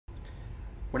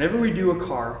Whenever we do a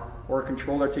car or a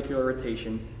controlled articular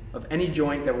rotation of any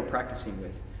joint that we're practicing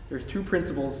with, there's two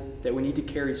principles that we need to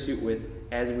carry suit with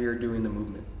as we are doing the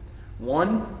movement.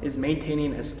 One is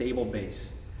maintaining a stable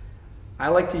base. I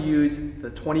like to use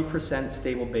the 20%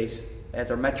 stable base as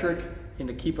our metric and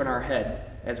to keep in our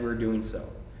head as we're doing so.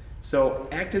 So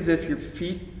act as if your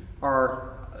feet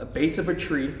are a base of a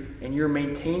tree and you're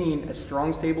maintaining a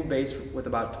strong stable base with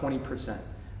about 20%.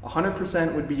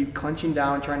 100% would be clenching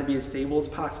down, trying to be as stable as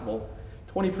possible.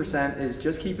 20% is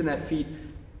just keeping that feet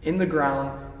in the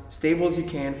ground, stable as you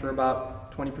can for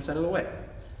about 20% of the way.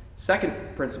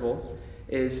 Second principle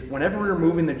is whenever we're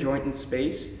moving the joint in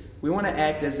space, we want to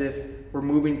act as if we're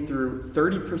moving through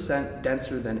 30%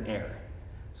 denser than air.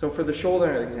 So for the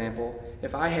shoulder example,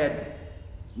 if I had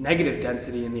negative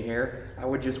density in the air, I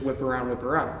would just whip around, whip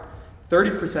around.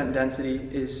 30% density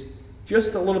is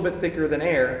just a little bit thicker than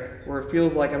air, where it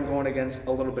feels like I'm going against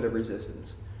a little bit of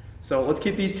resistance. So let's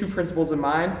keep these two principles in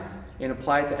mind and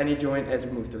apply it to any joint as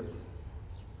we move through.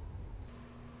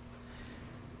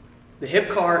 The hip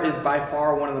car is by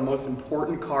far one of the most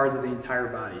important cars of the entire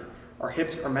body. Our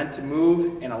hips are meant to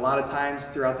move, and a lot of times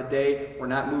throughout the day, we're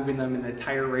not moving them in the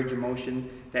entire range of motion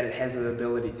that it has the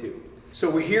ability to.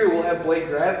 So here we'll have Blake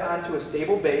grab onto a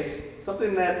stable base,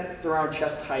 something that's around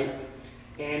chest height,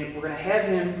 and we're going to have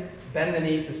him bend the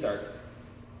knee to start.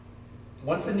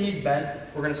 Once the knee's bent,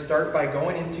 we're going to start by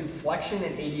going into flexion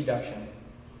and adduction.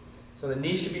 So the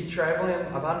knee should be traveling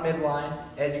about midline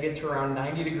as you get to around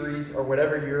 90 degrees or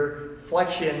whatever your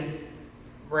flexion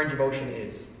range of motion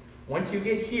is. Once you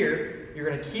get here, you're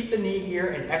going to keep the knee here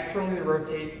and externally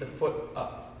rotate the foot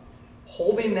up.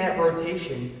 Holding that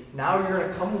rotation, now you're going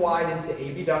to come wide into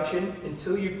abduction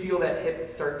until you feel that hip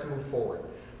start to move forward.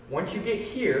 Once you get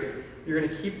here, you're going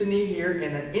to keep the knee here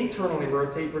and then internally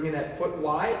rotate, bringing that foot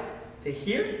wide to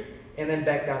here and then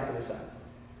back down to the side.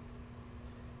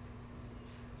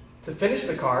 To finish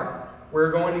the car,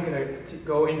 we're going to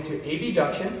go into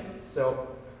abduction, so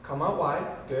come out wide,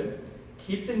 good.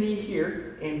 Keep the knee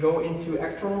here and go into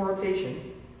external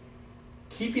rotation.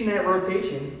 Keeping that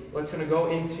rotation, it's going to go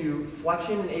into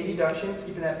flexion and adduction,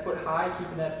 keeping that foot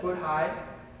high,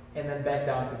 and then back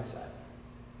down to the side.